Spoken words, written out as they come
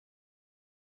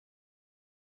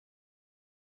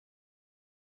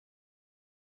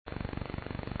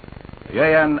The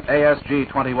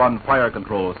ASG-21 fire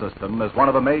control system is one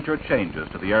of the major changes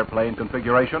to the airplane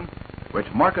configuration, which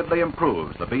markedly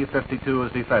improves the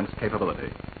B-52's defense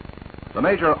capability. The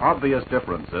major obvious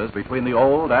differences between the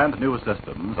old and new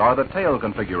systems are the tail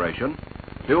configuration,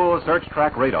 dual search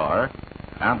track radar,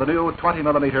 and the new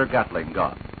 20mm Gatling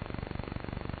gun.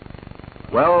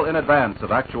 Well in advance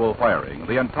of actual firing,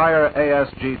 the entire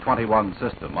ASG-21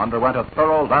 system underwent a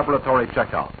thorough laboratory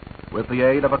checkout with the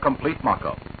aid of a complete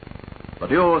mock-up. The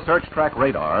dual search track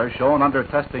radar, shown under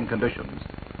testing conditions,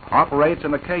 operates in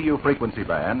the Ku frequency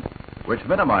band, which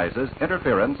minimizes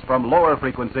interference from lower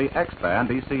frequency X-band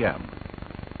ECM.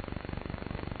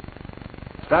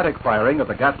 Static firing of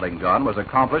the Gatling gun was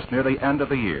accomplished near the end of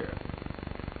the year.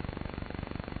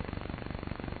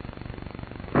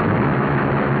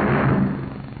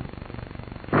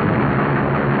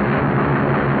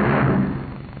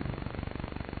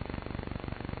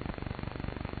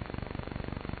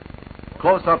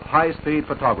 Close-up high-speed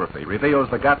photography reveals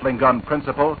the Gatling gun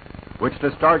principle, which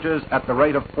discharges at the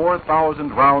rate of 4,000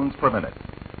 rounds per minute.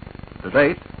 To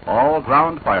date, all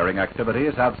ground firing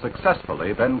activities have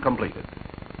successfully been completed.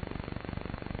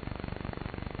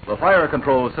 The fire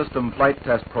control system flight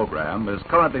test program is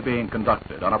currently being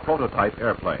conducted on a prototype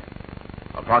airplane.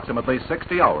 Approximately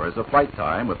 60 hours of flight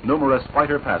time with numerous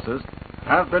fighter passes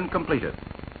have been completed,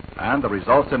 and the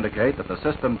results indicate that the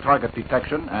system target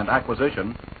detection and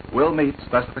acquisition will meet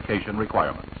specification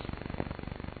requirements.